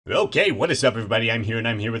Okay, what is up everybody? I'm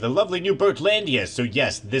here with a lovely new Bertlandia. So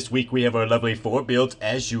yes, this week we have our lovely 4 builds.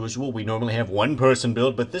 As usual, we normally have 1 person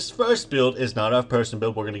build, but this first build is not our person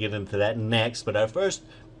build. We're going to get into that next, but our first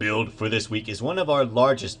build for this week is one of our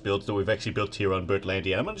largest builds that we've actually built here on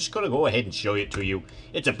Bertlandia. And I'm just going to go ahead and show it to you.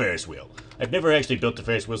 It's a Ferris wheel. I've never actually built a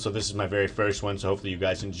Ferris wheel, so this is my very first one, so hopefully you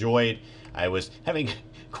guys enjoy it. I was having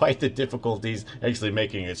quite the difficulties actually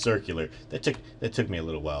making it circular. That took me a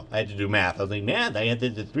little while. I had to do math. I was like, man, I had the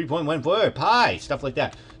 3.14 pi, stuff like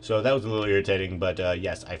that. So that was a little irritating, but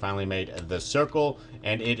yes, I finally made the circle,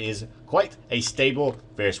 and it is quite a stable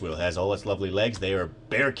Ferris wheel. It has all its lovely legs. They are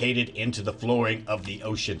barricaded into the flooring of the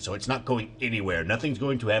ocean, so it's not going anywhere. Nothing's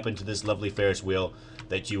going to happen to this lovely Ferris wheel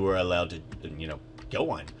that you are allowed to, go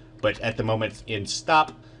on. But at the moment, it's in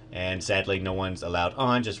stop. And sadly, no one's allowed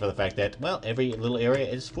on, just for the fact that, well, every little area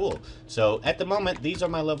is full. So at the moment, these are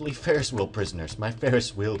my lovely Ferris wheel prisoners. My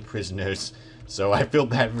Ferris wheel prisoners. So I feel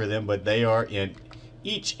bad for them, but they are in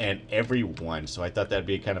each and every one. So I thought that'd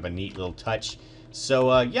be kind of a neat little touch.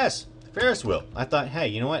 So yes, Ferris wheel. I thought, hey,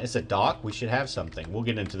 you know what? It's a dock. We should have something. We'll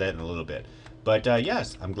get into that in a little bit. But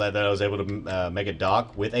yes, I'm glad that I was able to make a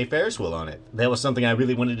dock with a Ferris wheel on it. That was something I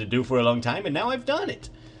really wanted to do for a long time, and now I've done it.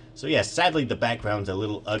 So yes, sadly the background's a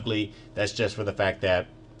little ugly. That's just for the fact that,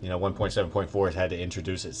 1.7.4 has had to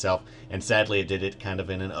introduce itself, and sadly it did it kind of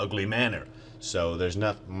in an ugly manner. So there's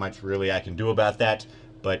not much really I can do about that.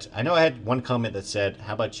 But I know I had one comment that said,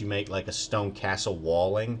 how about you make like a stone castle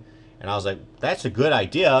walling? And I was like, that's a good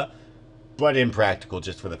idea, but impractical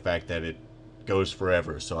just for the fact that it goes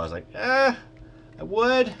forever. So I was like, I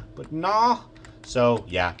would, but nah. So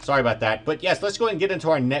yeah, sorry about that. But yes, let's go ahead and get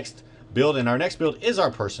into our next build, and our next build is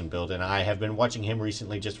our person build, and I have been watching him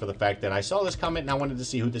recently just for the fact that I saw this comment and I wanted to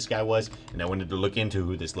see who this guy was, and I wanted to look into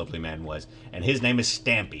who this lovely man was. And his name is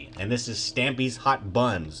Stampy, and this is Stampy's Hot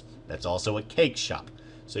Buns. That's also a cake shop.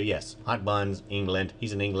 So yes, Hot Buns, England.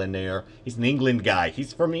 He's an Englander. He's an England guy.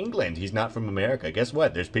 He's from England. He's not from America. Guess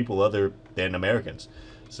what? There's people other than Americans.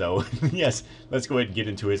 So yes, let's go ahead and get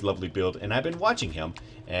into his lovely build. And I've been watching him,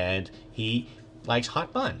 and he likes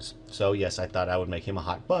hot buns. So yes, I thought I would make him a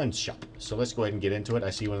hot buns shop. So let's go ahead and get into it. I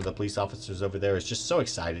see one of the police officers over there is just so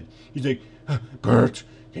excited. He's like, Bert,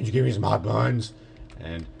 can you give me some hot buns?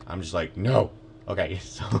 And I'm just like, no. Okay,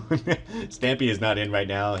 so Stampy is not in right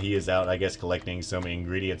now. He is out, I guess, collecting some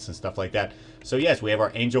ingredients and stuff like that. So yes, we have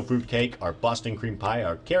our angel fruit cake, our Boston cream pie,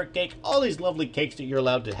 our carrot cake, all these lovely cakes that you're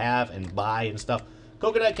allowed to have and buy and stuff.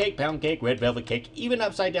 Coconut cake, pound cake, red velvet cake, even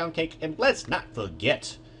upside down cake, and let's not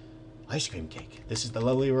forget ice cream cake. This is the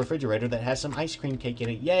lovely refrigerator that has some ice cream cake in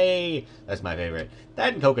it. Yay! That's my favorite.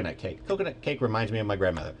 That and coconut cake. Coconut cake reminds me of my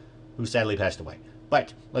grandmother, who sadly passed away.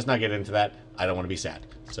 But let's not get into that. I don't want to be sad.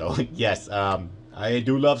 So yes, I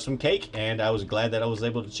do love some cake, and I was glad that I was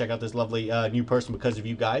able to check out this lovely new person because of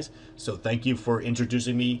you guys. So thank you for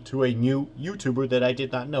introducing me to a new YouTuber that I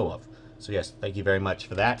did not know of. So yes, thank you very much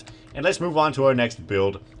for that. And let's move on to our next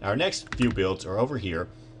build. Our next few builds are over here.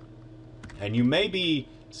 And you may be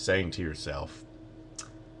saying to yourself,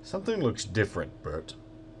 something looks different, Bert.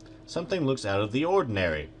 Something looks out of the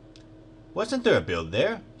ordinary. Wasn't there a build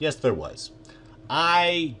there? Yes, there was.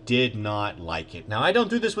 I did not like it. Now, I don't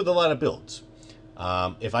do this with a lot of builds.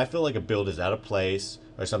 If I feel like a build is out of place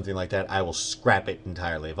or something like that, I will scrap it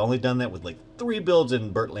entirely. I've only done that with like 3 builds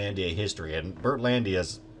in Bertlandia history, and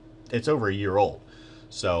Bertlandia's, it's over a year old.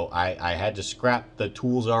 So I had to scrap the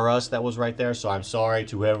Tools R Us that was right there. So I'm sorry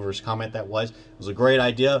to whoever's comment that was. It was a great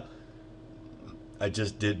idea. I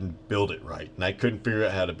just didn't build it right. And I couldn't figure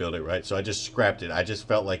out how to build it right. So I just scrapped it. I just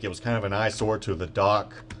felt like it was kind of an eyesore to the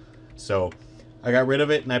dock. So I got rid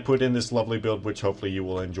of it and I put in this lovely build, which hopefully you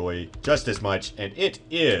will enjoy just as much. And it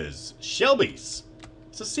is Shelby's.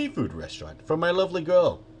 It's a seafood restaurant for my lovely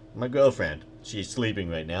girl, my girlfriend. She's sleeping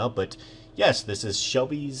right now. But yes, this is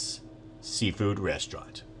Shelby's seafood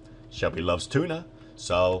restaurant. Shelby loves tuna,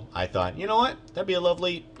 so I thought, you know what, that'd be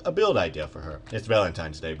a build idea for her. It's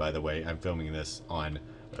Valentine's Day, by the way. I'm filming this on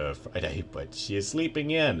Friday, but she is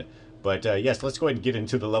sleeping in. But yes, let's go ahead and get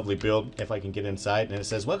into the lovely build, if I can get inside. And it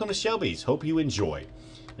says, welcome to Shelby's, hope you enjoy.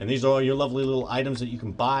 And these are all your lovely little items that you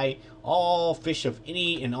can buy, all fish of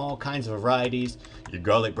any and all kinds of varieties, your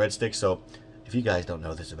garlic breadsticks. So if you guys don't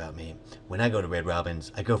know this about me, when I go to Red Robin's,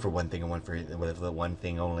 I go for one thing and one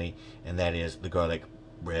thing only, and that is the garlic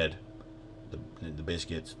bread, the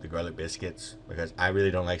biscuits, the garlic biscuits, because I really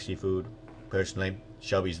don't like seafood, personally.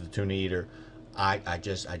 Shelby's the tuna eater. I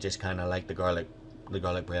just kind of like the garlic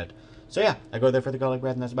bread. So yeah, I go there for the garlic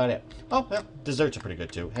bread, and that's about it. Oh, well, desserts are pretty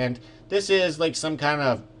good too. And this is like some kind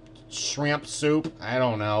of shrimp soup, I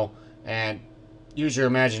don't know, and use your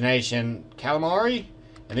imagination, calamari.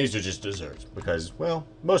 And these are just desserts because, well,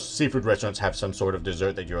 most seafood restaurants have some sort of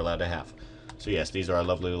dessert that you're allowed to have. So yes, these are our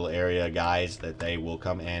lovely little area, guys, that they will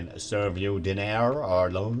come and serve you dinner or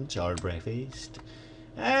lunch or breakfast.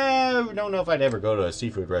 I don't know if I'd ever go to a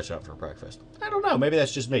seafood restaurant for breakfast. I don't know. Maybe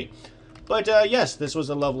that's just me. But yes, this was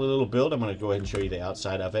a lovely little build. I'm going to go ahead and show you the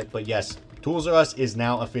outside of it. But yes, Tools R Us is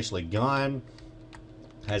now officially gone.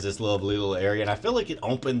 Has this lovely little area. And I feel like it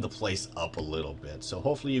opened the place up a little bit. So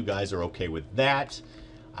hopefully you guys are okay with that.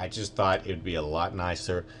 I just thought it would be a lot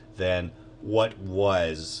nicer than what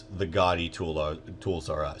was the gaudy Tools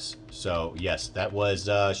R Us. So yes, that was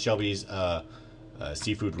Shelby's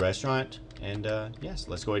seafood restaurant. And yes,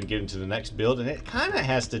 let's go ahead and get into the next build. And it kind of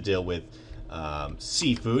has to deal with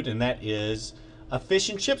seafood, and that is a fish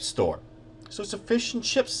and chip store. So it's a fish and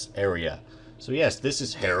chips area. So yes, this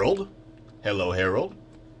is Harold. Hello, Harold.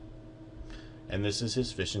 And this is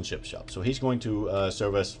his fish and chip shop. So he's going to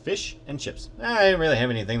serve us fish and chips. I didn't really have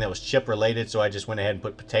anything that was chip related, so I just went ahead and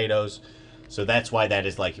put potatoes. So that's why that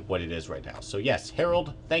is like what it is right now. So yes,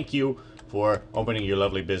 Harold, thank you for opening your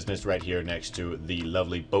lovely business right here next to the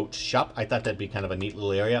lovely boat shop. I thought that'd be kind of a neat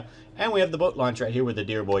little area. And we have the boat launch right here with the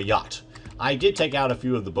Dear Boy Yacht. I did take out a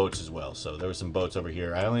few of the boats as well, so there were some boats over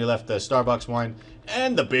here. I only left the Starbucks one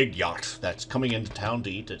and the big yacht that's coming into town to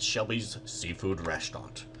eat at Shelby's Seafood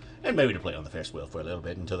Restaurant. And maybe to play on the Ferris wheel for a little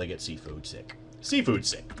bit until they get seafood sick. Seafood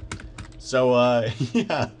sick. So,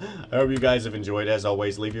 yeah, I hope you guys have enjoyed. As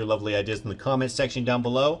always, leave your lovely ideas in the comments section down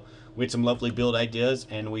below. We had some lovely build ideas,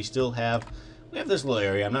 and we still have, this little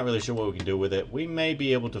area. I'm not really sure what we can do with it. We may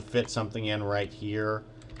be able to fit something in right here,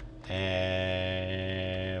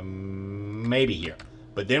 and maybe here.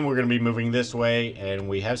 But then we're going to be moving this way, and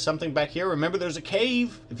we have something back here. Remember, there's a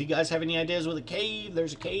cave. If you guys have any ideas with a cave,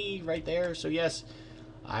 there's a cave right there. So, yes,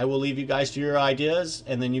 I will leave you guys to your ideas,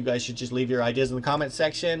 and then you guys should just leave your ideas in the comment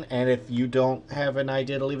section. And if you don't have an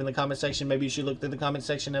idea to leave in the comment section, maybe you should look through the comment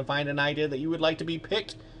section and find an idea that you would like to be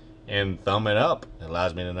picked and thumb it up. It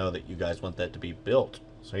allows me to know that you guys want that to be built.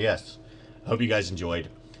 So yes, I hope you guys enjoyed.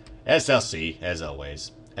 SLC, as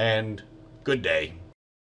always, and good day.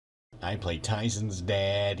 I play Tyson's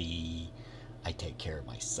daddy. I take care of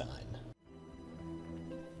my son.